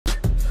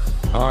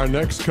Our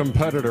next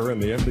competitor in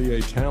the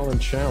NBA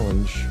Talent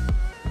Challenge,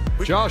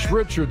 Josh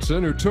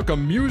Richardson, who took a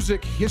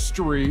music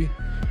history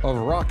of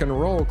rock and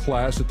roll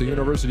class at the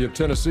University of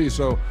Tennessee.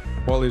 So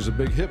while he's a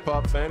big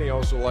hip-hop fan, he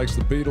also likes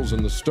the Beatles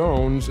and the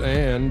Stones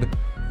and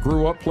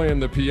grew up playing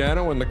the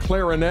piano and the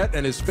clarinet,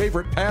 and his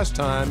favorite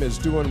pastime is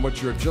doing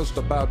what you're just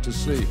about to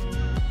see.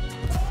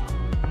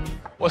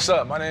 What's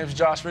up? My name is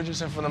Josh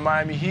Richardson from the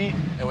Miami Heat,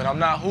 and when I'm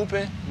not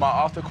hooping, my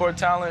off-the-court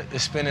talent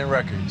is spinning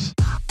records.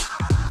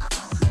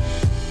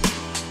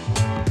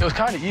 It was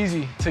kind of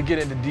easy to get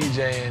into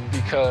DJing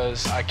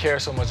because I care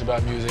so much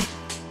about music.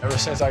 Ever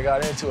since I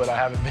got into it, I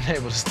haven't been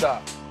able to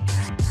stop.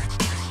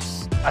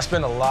 I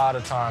spend a lot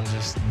of time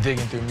just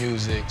digging through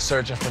music,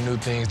 searching for new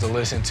things to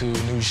listen to,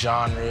 new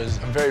genres.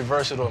 I'm very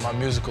versatile in my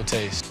musical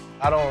taste.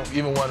 I don't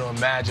even want to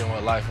imagine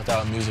what life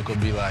without music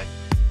would be like.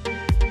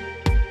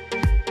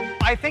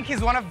 I think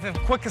he's one of the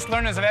quickest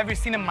learners I've ever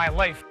seen in my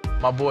life.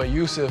 My boy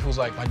Yusuf, who's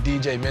like my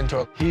DJ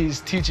mentor,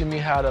 he's teaching me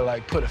how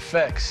to put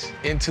effects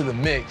into the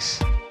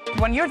mix.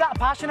 When you're that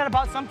passionate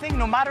about something,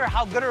 no matter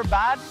how good or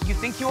bad you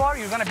think you are,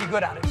 you're gonna be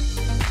good at it.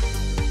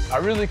 I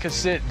really could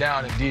sit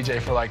down and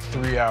DJ for like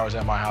 3 hours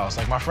at my house.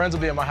 Like my friends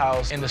will be at my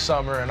house in the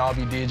summer and I'll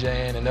be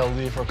DJing and they'll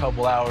leave for a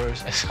couple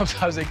hours. And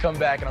sometimes they come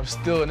back and I'm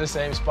still in the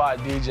same spot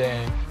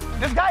DJing.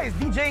 This guy is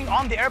DJing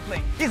on the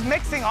airplane. He's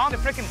mixing on the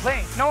freaking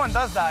plane. No one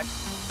does that.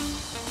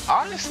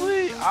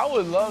 Honestly, I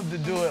would love to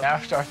do it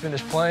after I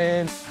finish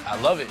playing. I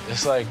love it.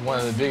 It's like one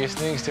of the biggest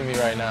things to me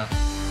right now.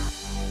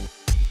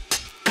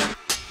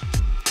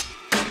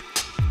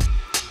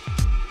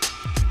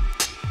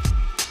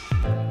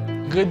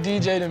 Good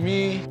DJ to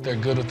me, they're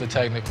good with the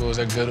technicals,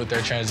 they're good with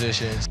their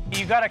transitions.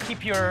 You gotta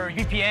keep your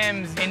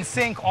BPMs in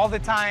sync all the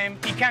time.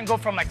 You can't go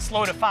from like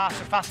slow to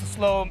fast or fast to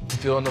slow.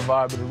 Feeling the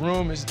vibe of the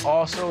room is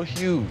also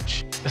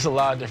huge. There's a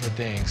lot of different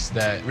things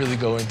that really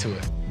go into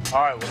it. All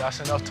right, well, that's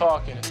enough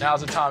talking.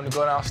 Now's the time to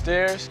go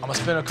downstairs. I'm gonna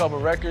spin a couple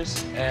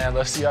records and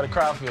let's see how the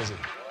crowd feels it.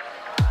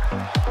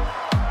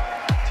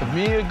 To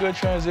me, a good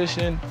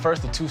transition,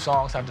 first the two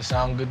songs have to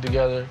sound good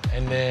together,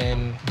 and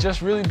then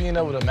just really being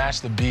able to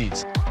match the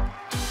beats.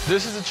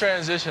 This is the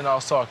transition I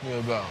was talking to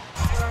you about.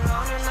 All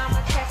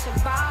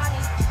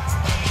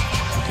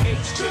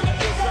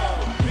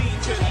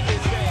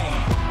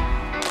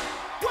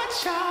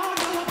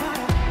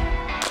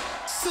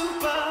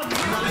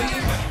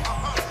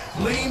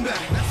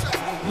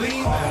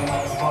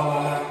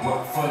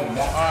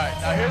right,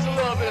 now here's a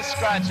little bit of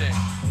scratching.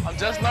 I'm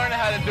just learning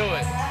how to do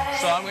it,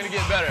 so I'm gonna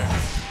get better.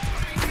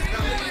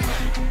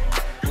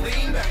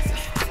 Lean back,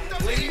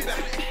 lean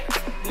back,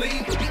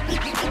 lean back.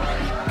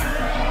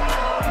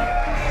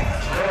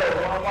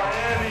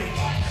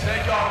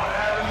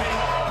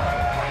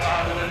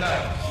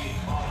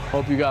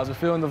 Hope you guys are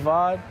feeling the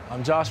vibe.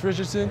 I'm Josh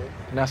Richardson,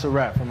 and that's a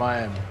wrap from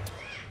Miami.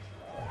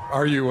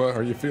 Are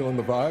you feeling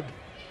the vibe?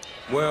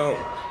 Well,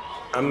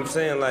 I'm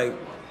saying like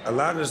a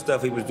lot of the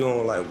stuff he was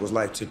doing was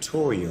like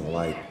tutorial.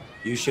 Like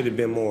you should have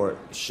been more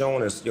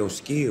showing us your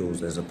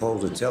skills as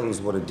opposed to telling us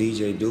what a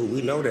DJ do.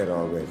 We know that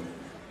already.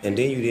 And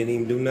then you didn't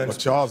even do nothing. But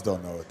Charles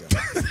don't know it though.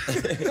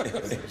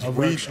 I've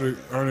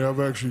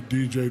actually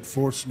DJ'd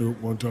for Snoop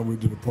one time. We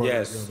did a party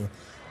together.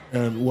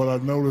 And what I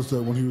noticed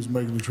that when he was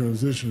making the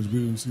transitions, we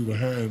didn't see the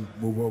hand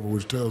move over,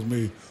 which tells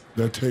me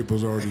that tape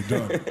was already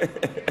done.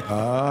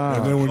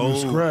 And then when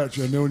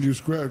you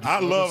scratch, I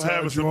love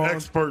having some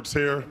experts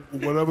here.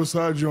 Whatever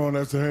side you're on,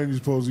 that's the hand you're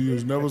supposed to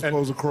use. Never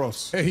supposed to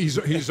cross. He's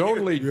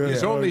only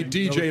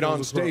DJ'd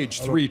on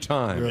stage 3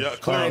 times. Yeah,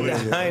 clearly.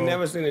 I ain't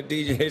never seen a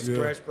DJ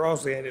scratch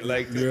cross-handed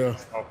like that.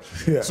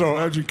 Yeah. So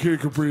imagine Kid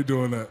Capri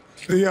doing that.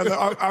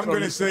 Yeah, I'm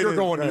going to say you're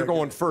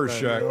going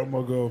first, Shaq. I'm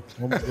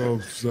gonna go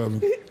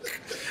 7.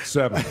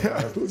 7.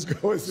 Who's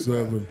going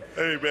 7?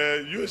 Hey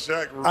man, you a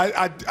Shaq.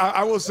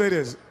 I will say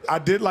this. I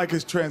did like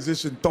his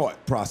transition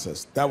thought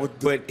process.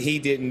 But he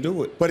didn't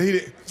do it. But he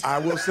did. I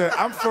will say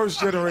I'm first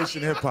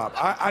generation hip hop.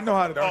 I know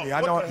how to.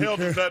 I know what the hell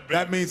does that mean?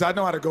 That means I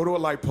know how to go to a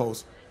light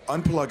post,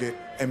 unplug it,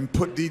 and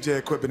put DJ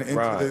equipment into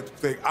the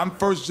thing. I'm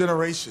first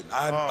generation.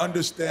 I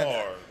understand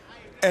that.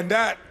 And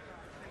that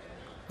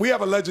we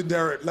have a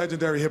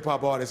legendary hip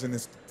hop artist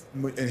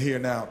in here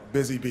now,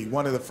 Busy B,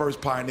 one of the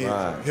first pioneers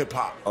of hip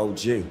hop.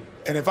 OG.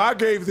 And if I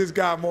gave this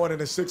guy more than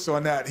a 6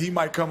 on that, he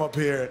might come up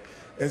here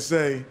and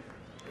say,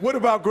 what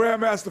about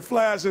Grandmaster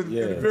Flash and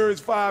Furious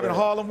 5 and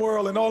Harlem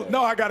World and all?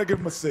 No, I got to give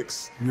him a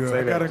 6. Yeah.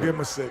 I got to give him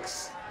a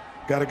 6.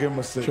 Got to give him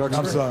a 6.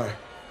 I'm sorry.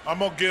 I'm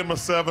gonna give him a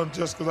 7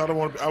 just because I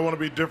want to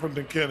be different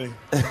than Kenny.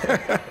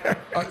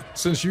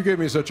 Since you gave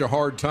me such a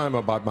hard time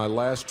about my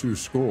last 2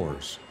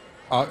 scores,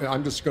 I'm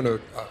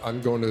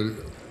going to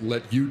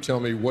let you tell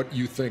me what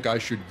you think I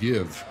should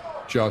give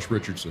Josh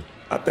Richardson.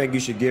 I think you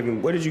should give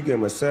him, what did you give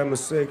him, a 7 or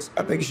 6?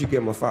 I think you should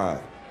give him a 5.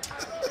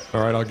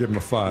 All right, I'll give him a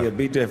 5. Yeah,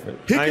 be different.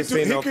 I ain't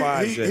seen no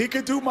 5s yet. He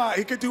could do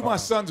my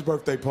son's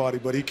birthday party,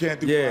 but he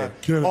can't do my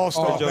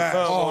All-Star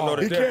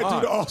Bash. He can't do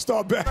the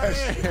All-Star Bash.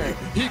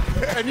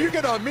 And you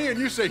get on me and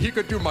you say he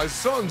could do my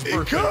son's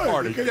birthday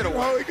party. He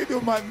could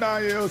do my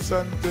 9-year-old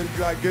son to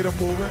get him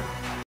moving.